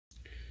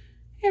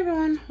Hey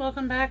everyone,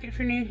 welcome back. If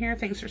you're new here,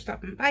 thanks for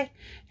stopping by.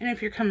 And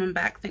if you're coming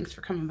back, thanks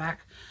for coming back.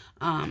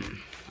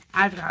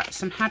 I've got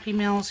some Happy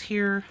Meals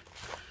here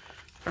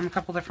from a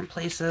couple different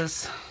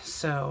places.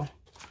 So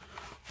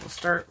we'll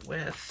start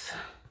with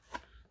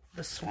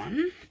this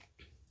one.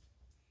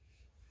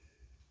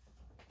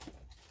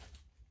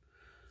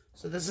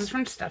 So this is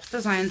from Steph's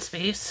Design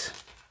Space.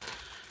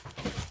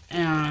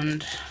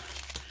 And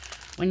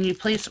when you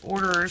place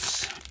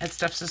orders at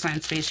Steph's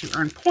Design Space, you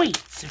earn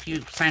points if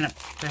you sign up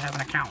to have an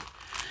account.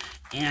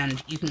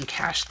 And you can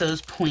cash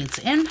those points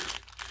in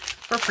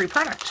for free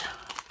product,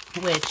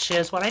 which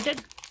is what I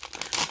did.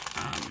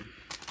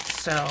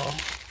 So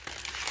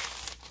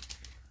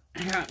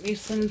I got me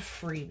some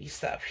freebie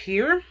stuff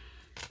here.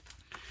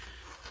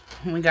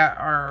 We got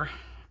our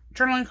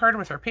journaling card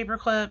with our paper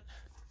clip.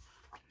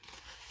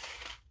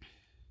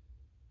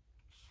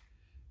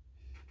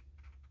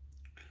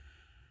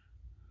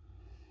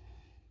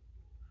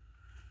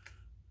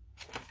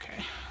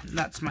 Okay,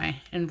 that's my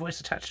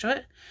invoice attached to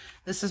it.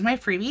 This is my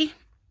freebie.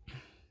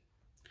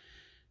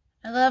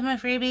 I love my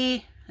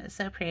freebie. It's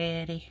so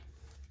pretty.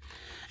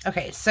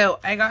 Okay, so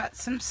I got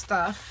some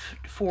stuff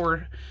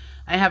for,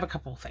 I have a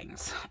couple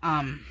things.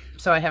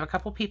 So I have a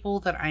couple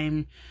people that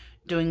I'm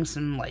doing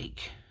some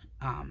like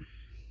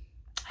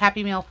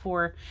Happy Meal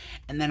for,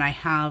 and then I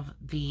have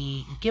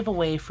the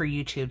giveaway for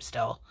YouTube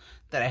still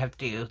that I have to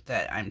do,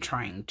 that I'm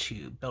trying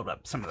to build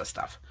up some of the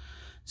stuff.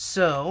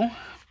 So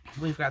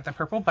we've got the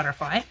purple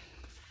butterfly.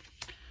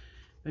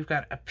 We've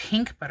got a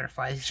pink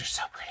butterfly. These are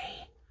so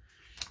pretty.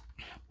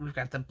 We've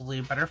got the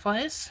blue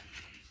butterflies.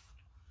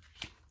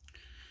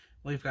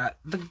 We've got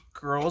the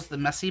girls, the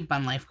Messy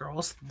Bun Life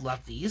girls.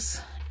 Love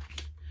these.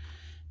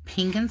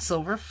 Pink and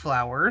silver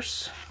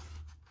flowers.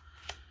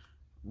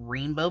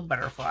 Rainbow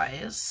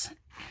butterflies.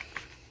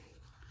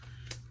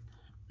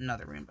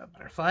 Another rainbow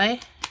butterfly.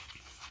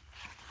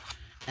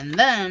 And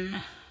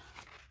then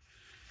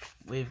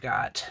we've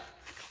got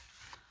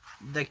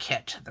the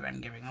kit that I'm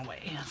giving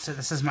away. So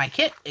this is my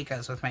kit. It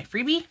goes with my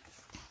freebie.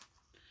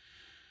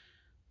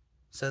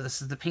 So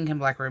this is the Pink and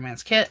Black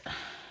Romance kit.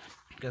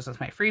 It goes with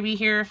my freebie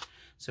here.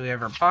 So we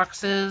have our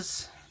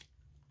boxes.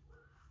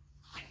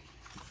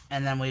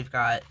 And then we've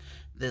got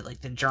the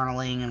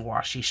journaling and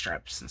washi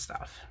strips and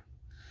stuff.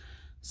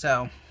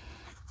 So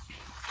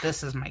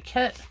this is my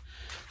kit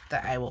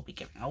that I will be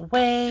giving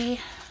away.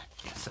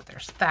 So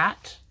there's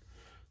that.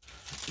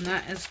 And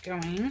that is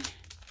going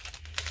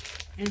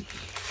in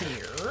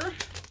here.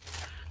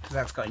 So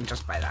that's going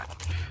just by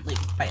that,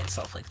 like by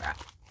itself like that.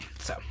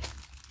 So,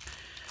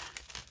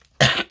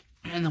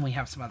 and then we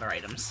have some other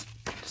items.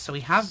 So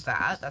we have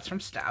that. That's from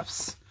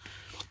Steph's.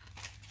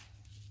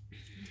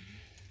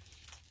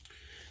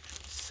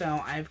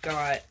 So I've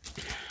got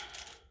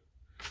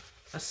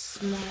a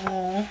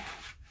small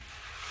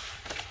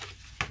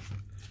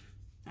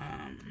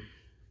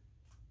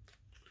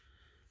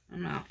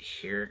amount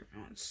here.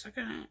 1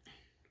 second.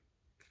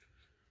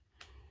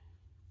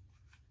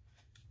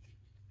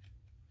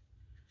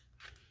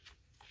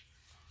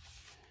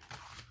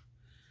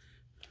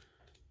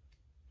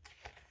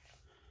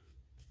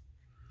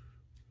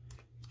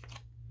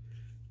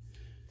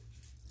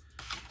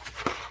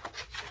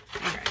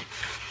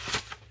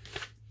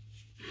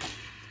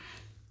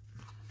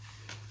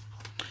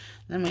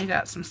 Then we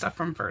got some stuff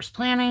from First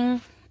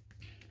Planning.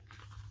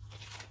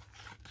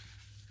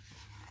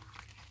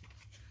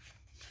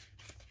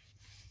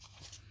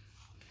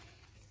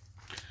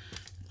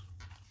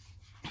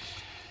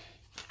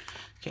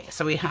 Okay,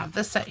 so we have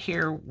this set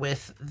here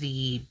with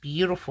the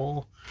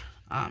beautiful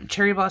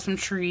cherry blossom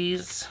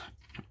trees.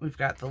 We've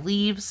got the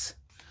leaves,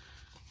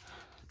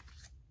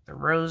 the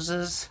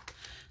roses,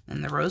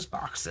 and the rose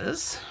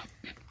boxes.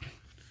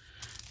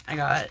 I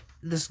got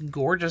this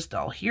gorgeous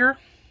doll here.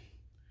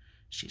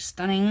 She's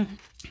stunning.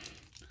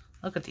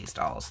 Look at these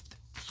dolls.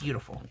 They're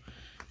beautiful.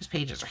 These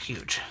pages are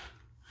huge.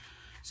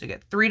 So you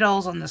get 3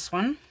 dolls on this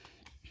one.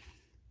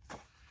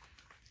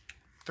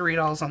 3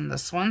 dolls on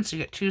this one. So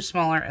you get 2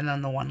 smaller and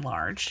then the 1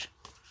 large.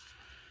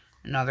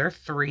 Another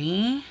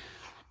 3.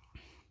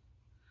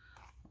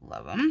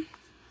 Love them.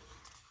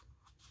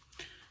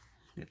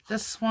 Get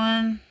this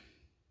one.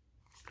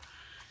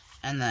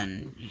 And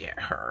then you get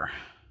her.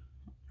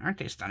 Aren't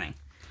they stunning?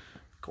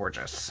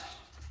 Gorgeous.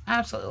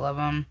 Absolutely love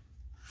them.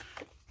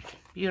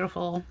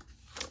 Beautiful,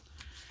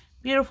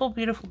 beautiful,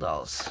 beautiful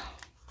dolls.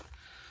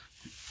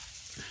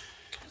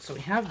 So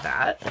we have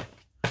that.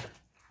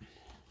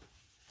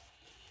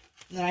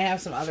 Then I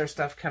have some other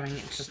stuff coming.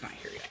 It's just not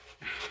here yet.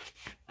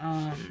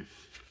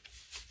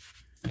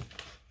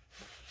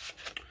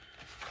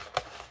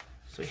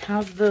 So we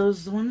have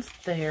those ones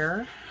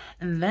there.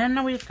 And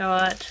then we've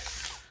got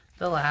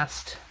the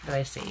last that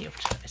I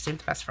saved. I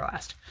saved the best for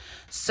last.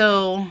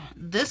 So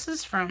this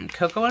is from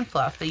Coco and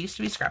Fluff. They used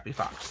to be Scrappy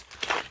Fox.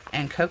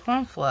 And Coco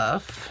and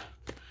Fluff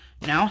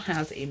now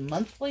has a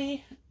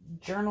monthly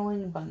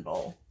journaling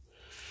bundle.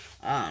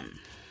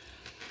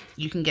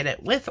 You can get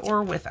it with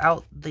or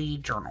without the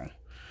journal.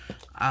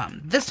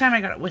 This time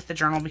I got it with the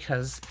journal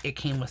because it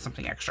came with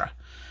something extra.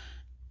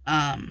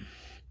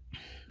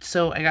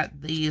 So I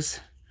got these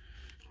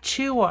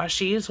 2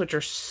 washies, which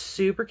are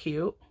super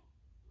cute.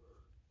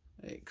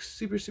 Like,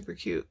 super, super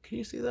cute. Can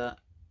you see that?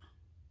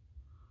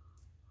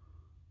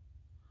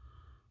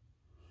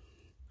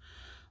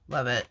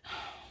 Love it.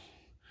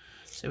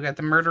 So we got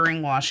the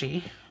Murdering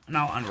washi, and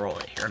I'll unroll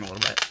it here in a little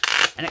bit.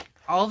 And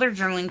all their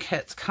journaling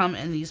kits come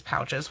in these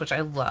pouches, which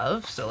I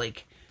love. So,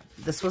 like,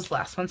 this was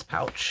last month's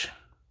pouch.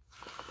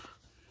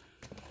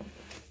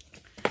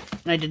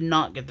 And I did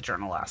not get the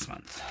journal last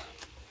month.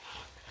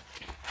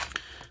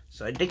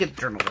 So I did get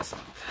the journal this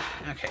month.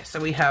 Okay, so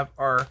we have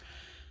our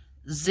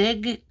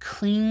Zig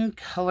Clean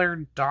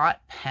Color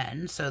Dot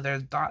Pen. So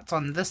there's dots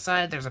on this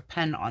side. There's a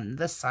pen on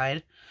this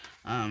side.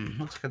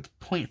 Looks like it's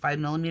 0.5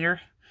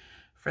 millimeter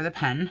for the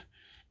pen.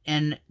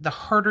 And the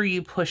harder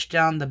you push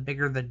down, the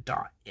bigger the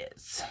dot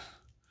is.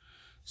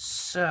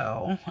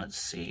 So, let's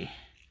see.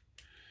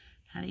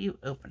 How do you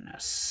open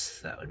this?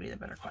 That would be the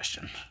better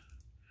question.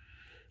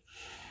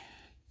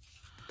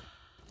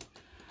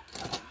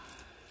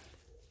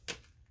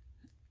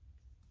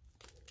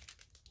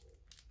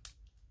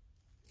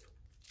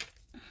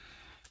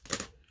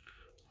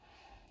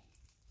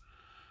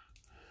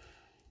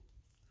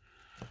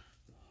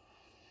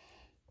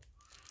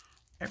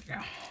 There we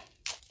go.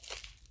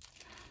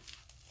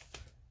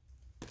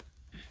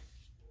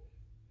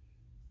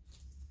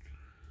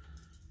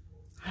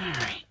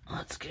 Alright,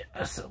 let's get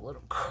us a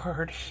little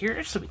card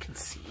here so we can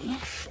see.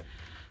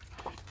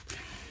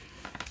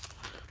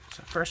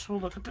 So first we'll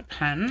look at the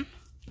pen.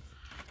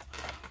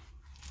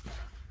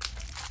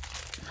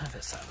 Move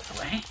this out of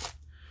the way.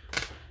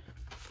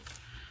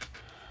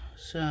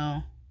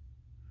 So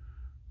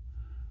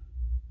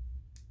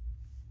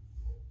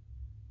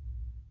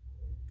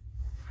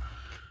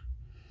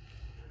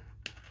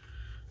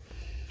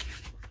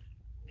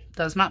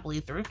does not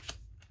bleed through.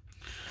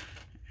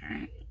 All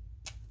right.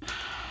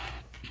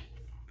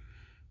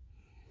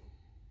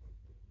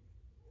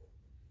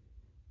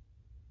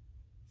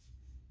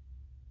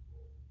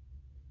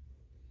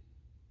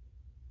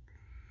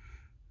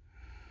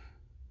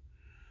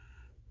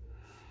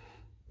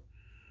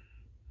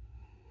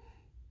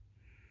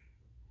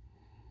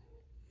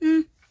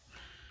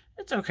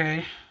 It's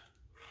okay.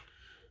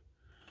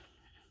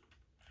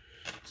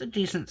 It's a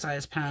decent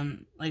sized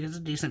pen. Like, it's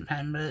a decent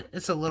pen, but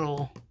it's a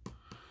little,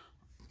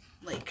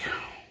 like,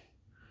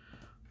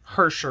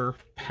 harsher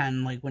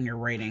pen, like, when you're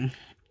writing.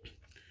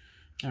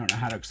 I don't know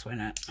how to explain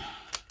it.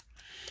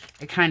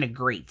 It kind of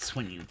grates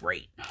when you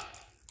write.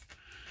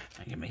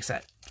 Like, it makes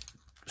that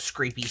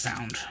scrapey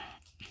sound.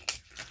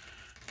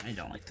 I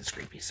don't like the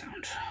scrapey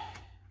sound.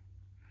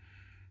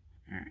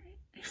 Alright,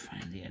 let me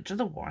find the edge of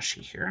the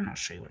washi here, and I'll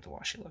show you what the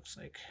washi looks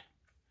like.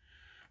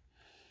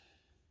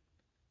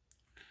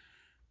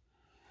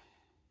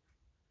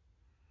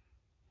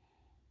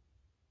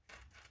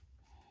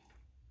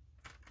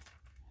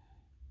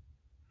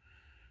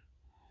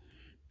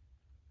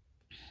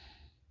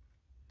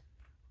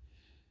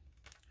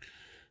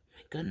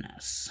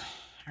 Goodness,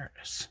 there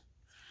it is.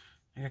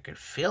 I could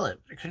feel it,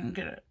 but I couldn't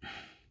get it.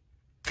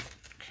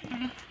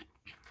 Okay,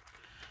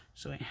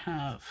 so we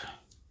have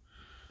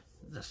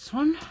this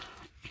one,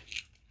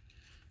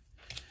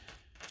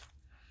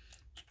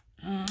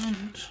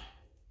 and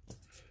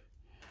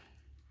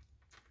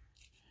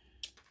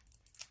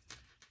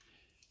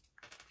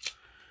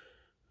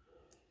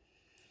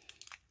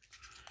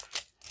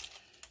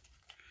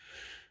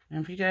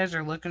if you guys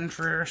are looking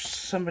for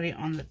somebody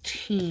on the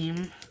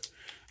team,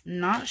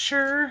 not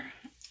sure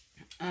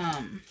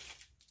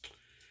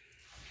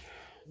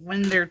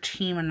when their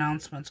team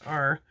announcements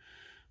are,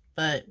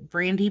 but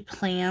Brandy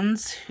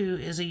Plans, who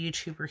is a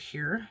YouTuber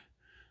here,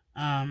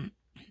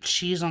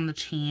 she's on the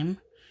team,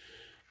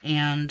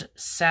 and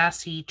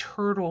Sassy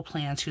Turtle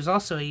Plans, who's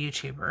also a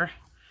YouTuber,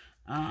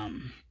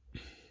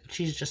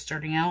 she's just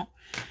starting out,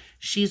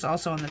 she's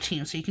also on the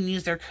team, so you can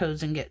use their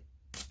codes and get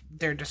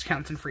their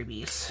discounts and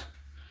freebies.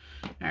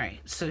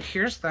 Alright, so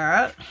here's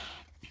that,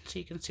 so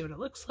you can see what it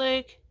looks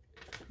like.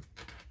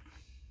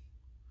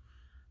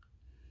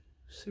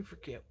 Super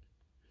cute.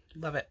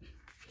 Love it.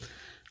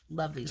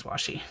 Love these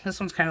washi. This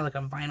one's kind of like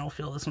a vinyl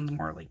feel. This one's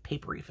more like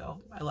papery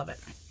feel. I love it.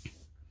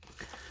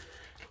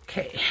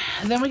 Okay,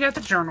 and then we got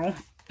the journal.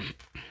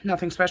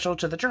 Nothing special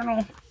to the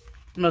journal.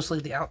 Mostly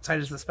the outside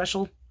is the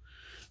special.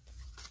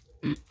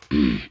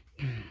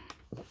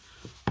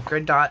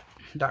 Grid dot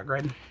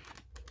grid.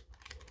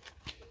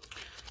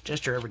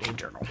 Just your everyday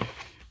journal.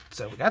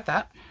 So we got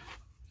that.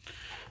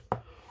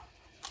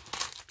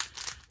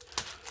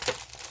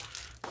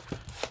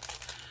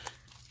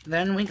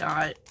 Then we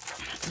got,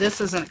 this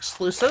is an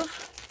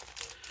exclusive,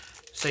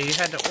 so you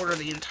had to order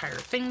the entire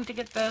thing to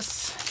get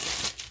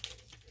this.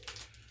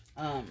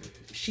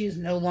 She's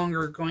no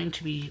longer going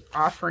to be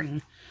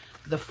offering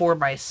the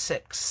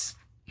 4x6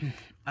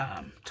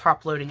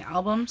 top loading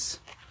albums,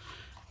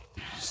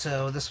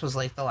 so this was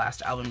like the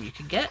last album you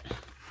could get.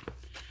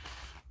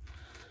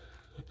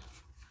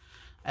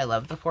 I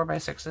love the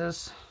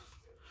 4x6s,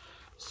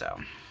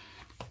 so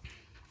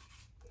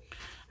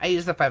I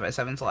use the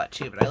 5x7s a lot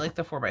too, but I like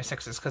the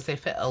 4x6s because they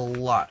fit a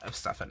lot of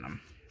stuff in them.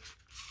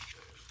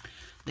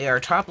 They are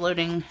top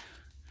loading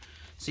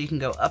So you can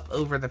go up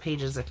over the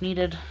pages if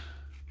needed.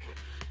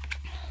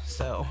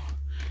 So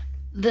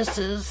this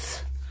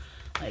is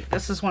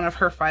one of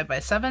her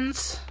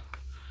 5x7s.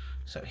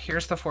 So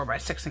here's the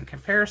 4x6 in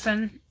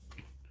comparison,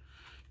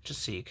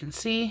 just so you can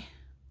see.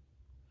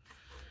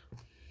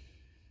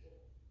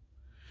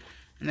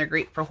 And they're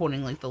great for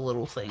holding like the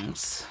little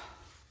things.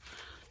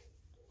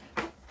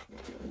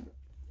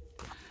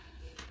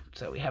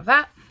 So we have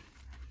that.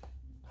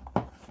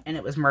 And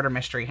it was Murder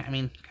Mystery. I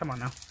mean, come on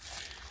now.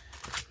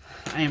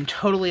 I am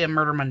totally a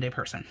Murder Monday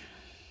person.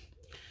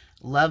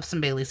 Love some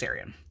Bailey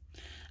Sarian.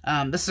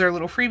 This is our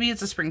little freebie.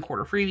 It's a spring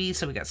quarter freebie.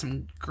 So we got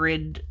some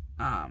grid,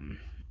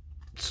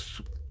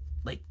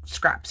 like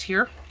scraps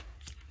here.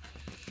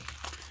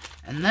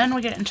 And then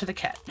we get into the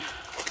kit.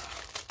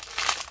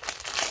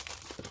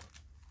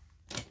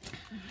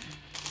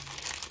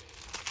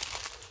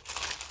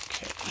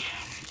 Okay.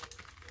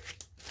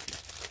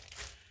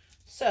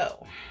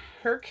 So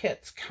her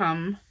kits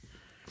come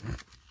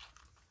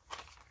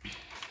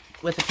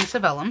with a piece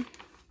of vellum.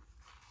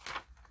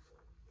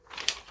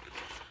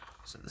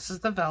 So this is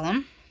the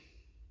vellum.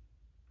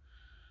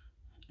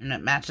 And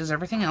it matches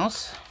everything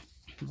else.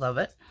 Love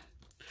it.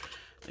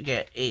 We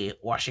get a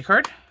washi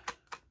card.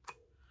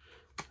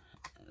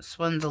 This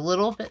one's a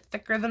little bit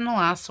thicker than the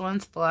last one.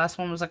 So the last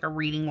one was like a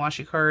reading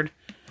washi card.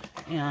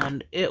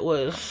 And it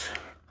was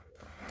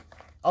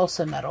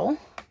also metal.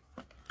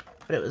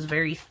 But it was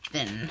very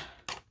thin.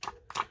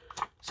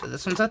 So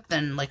this one's a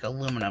thin, like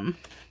aluminum.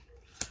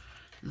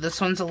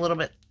 This one's a little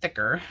bit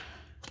thicker.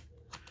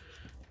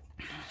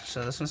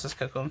 So this one says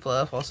Cocoa and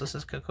Fluff, also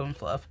says Cocoa and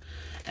Fluff.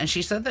 And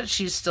she said that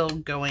she's still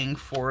going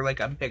for like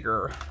a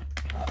bigger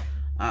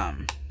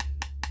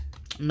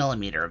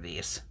millimeter of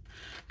these.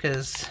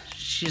 Because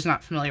she's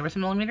not familiar with the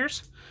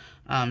millimeters.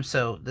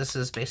 So this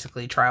is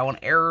basically trial and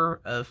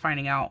error of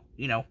finding out,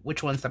 you know,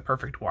 which one's the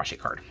perfect washi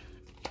card.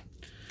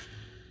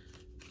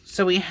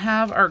 So we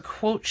have our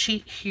quote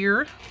sheet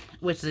here,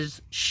 which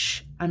is,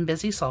 "Shh, I'm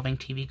busy solving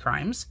TV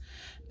crimes.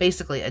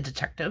 Basically a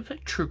detective,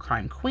 true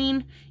crime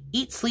queen,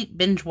 eat, sleep,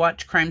 binge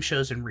watch crime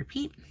shows and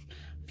repeat.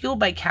 Fueled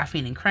by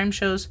caffeine and crime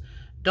shows.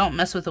 Don't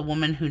mess with a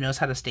woman who knows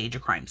how to stage a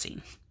crime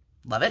scene."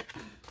 Love it.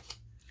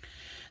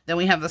 Then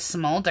we have the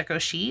small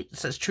deco sheet. It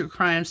says true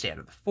crime, stay out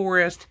of the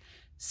forest,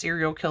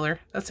 serial killer.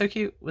 That's so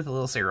cute, with a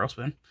little cereal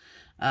spoon.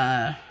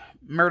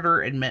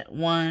 Murder, admit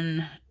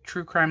one,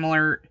 true crime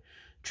alert,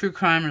 true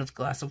crime with a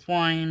glass of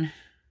wine,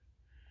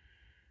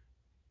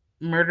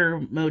 murder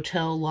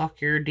motel, lock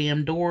your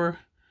damn door,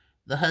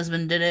 the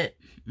husband did it,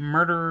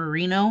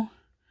 Murderino,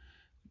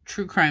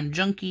 true crime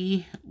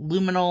junkie,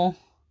 luminal,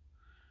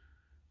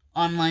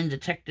 online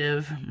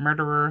detective,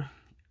 murderer,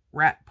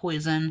 rat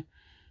poison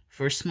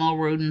for small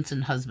rodents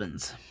and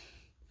husbands.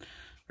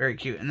 Very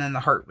cute. And then the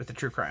heart with the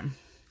true crime.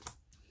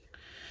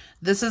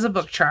 This is a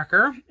book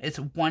tracker. It's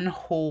one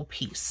whole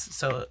piece.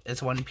 So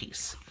it's one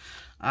piece.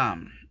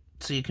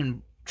 So you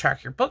can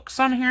track your books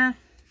on here.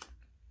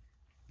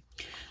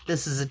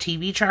 This is a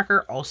TV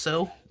tracker,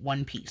 also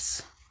one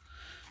piece.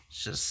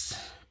 It's just,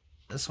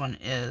 this one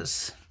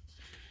is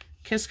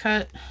kiss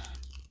cut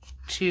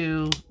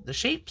to the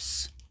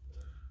shapes.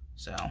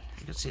 So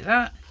you can see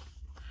that.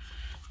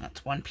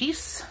 That's one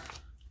piece.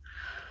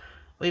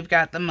 We've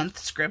got the month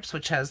scripts,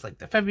 which has like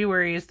the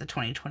February's, the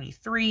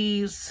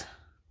 2023's.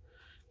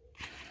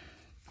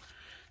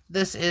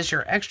 This is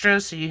your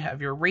extra, so you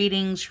have your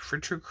ratings for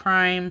true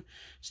crime,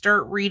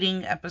 start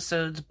reading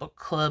episodes, book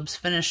clubs,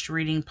 finished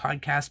reading,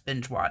 podcast,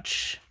 binge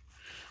watch.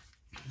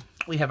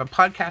 We have a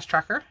podcast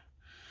tracker.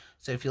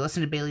 So if you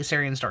listen to Bailey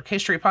Sarian's Dark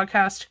History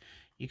podcast,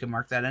 you can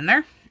mark that in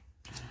there.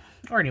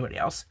 Or anybody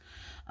else.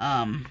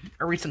 A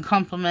recent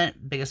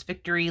compliment, biggest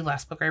victory,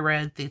 last book I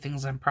read, the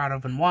things I'm proud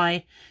of and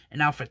why,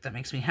 an outfit that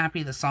makes me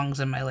happy, the songs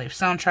in my life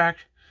soundtrack,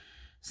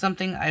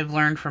 something I've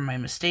learned from my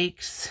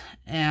mistakes,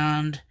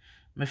 and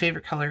my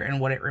favorite color and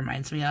what it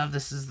reminds me of.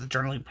 This is the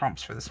journaling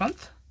prompts for this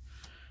month.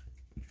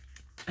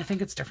 I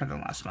think it's different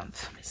than last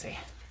month. Let me see.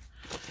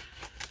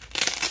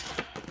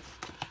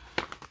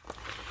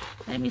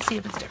 Let me see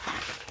if it's different.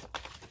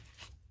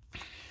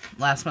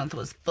 Last month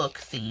was book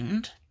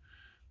themed.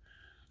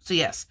 So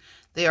yes,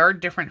 they are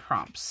different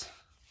prompts.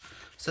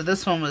 So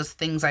this one was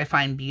things I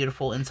find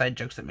beautiful, inside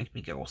jokes that make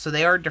me giggle. So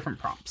they are different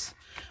prompts,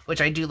 which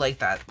I do like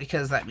that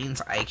because that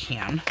means I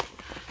can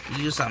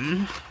use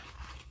them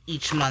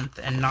each month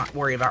and not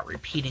worry about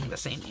repeating the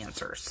same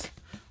answers.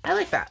 I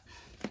like that.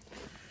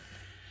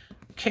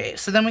 Okay,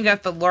 so then we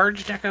got the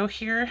large deco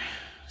here.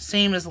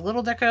 Same as the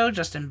little deco,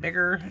 just in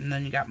bigger. And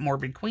then you got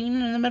Morbid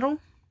Queen in the middle.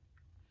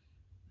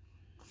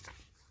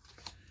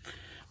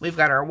 We've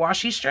got our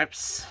washi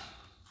strips.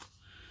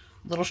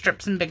 Little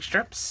strips and big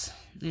strips.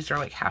 These are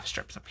like half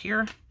strips up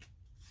here.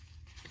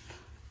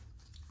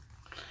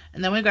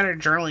 And then we've got our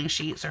journaling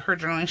sheet. So her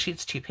journaling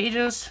sheet's 2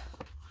 pages.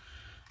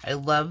 I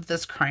love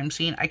this crime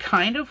scene. I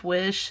kind of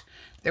wish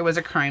there was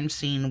a crime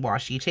scene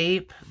washi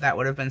tape. That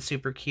would have been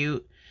super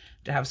cute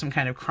to have some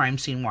kind of crime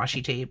scene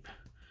washi tape.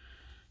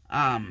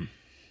 That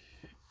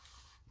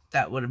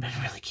would have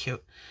been really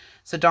cute.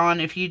 So Dawn,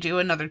 if you do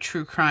another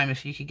true crime,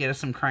 if you could get us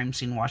some crime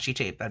scene washi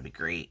tape, that'd be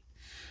great.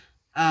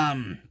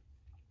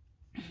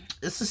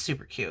 This is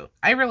super cute.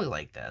 I really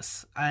like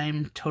this.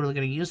 I'm totally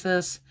going to use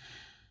this.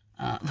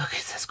 Look,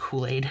 it says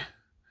Kool-Aid.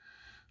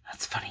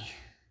 That's funny.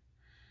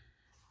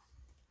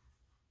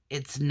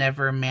 It's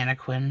never a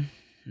mannequin.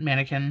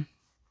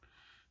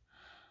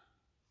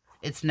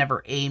 It's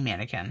never a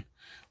mannequin.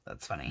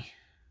 That's funny.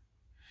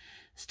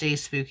 Stay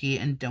spooky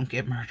and don't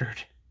get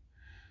murdered.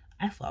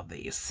 I love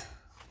these.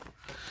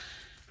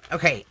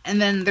 Okay,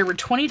 and then there were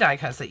 20 die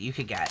cuts that you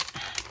could get.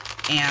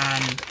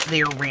 And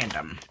they are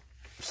random.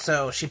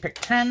 So she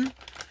picked 10.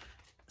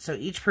 So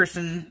each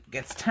person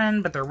gets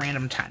 10, but they're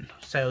random 10.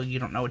 So you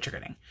don't know what you're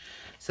getting.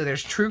 So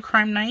there's True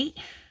Crime Night,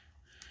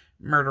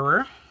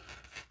 Murderer,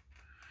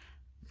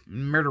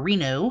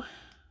 Murderino,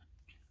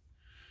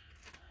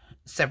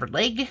 Severed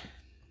Leg,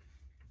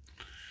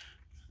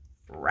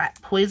 Rat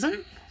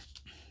Poison,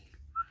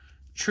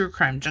 True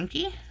Crime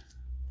Junkie,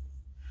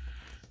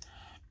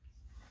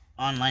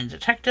 Online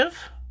Detective,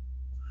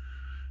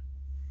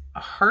 a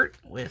heart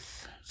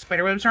with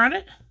spiderwebs around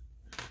it,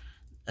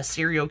 a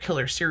serial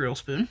killer cereal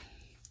spoon,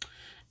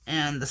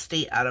 and the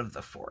State Out of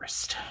the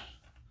Forest.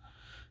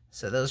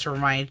 So those are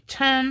my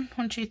 10.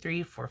 1, 2,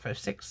 3, 4, 5,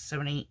 6,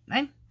 7, 8,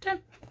 9, 10.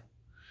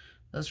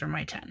 Those are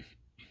my 10.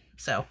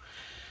 So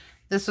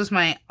this was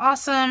my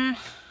awesome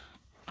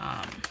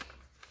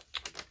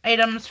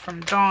items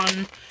from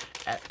Dawn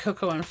at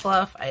Coco and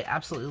Fluff. I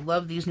absolutely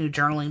love these new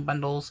journaling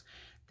bundles.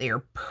 They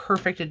are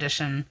perfect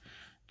addition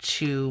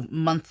to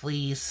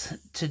monthlies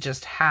to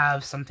just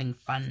have something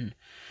fun.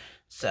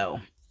 So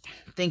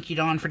thank you,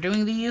 Dawn, for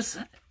doing these.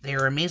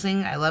 They're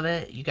amazing. I love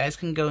it. You guys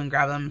can go and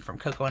grab them from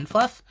Coco and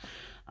Fluff.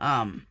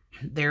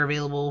 They're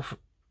available for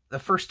the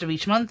first of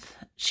each month.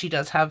 She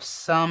does have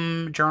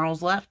some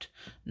journals left.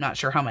 Not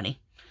sure how many.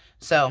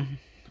 So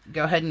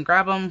go ahead and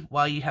grab them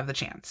while you have the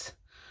chance.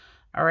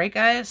 All right,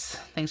 guys.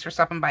 Thanks for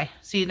stopping by.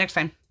 See you next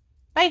time.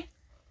 Bye.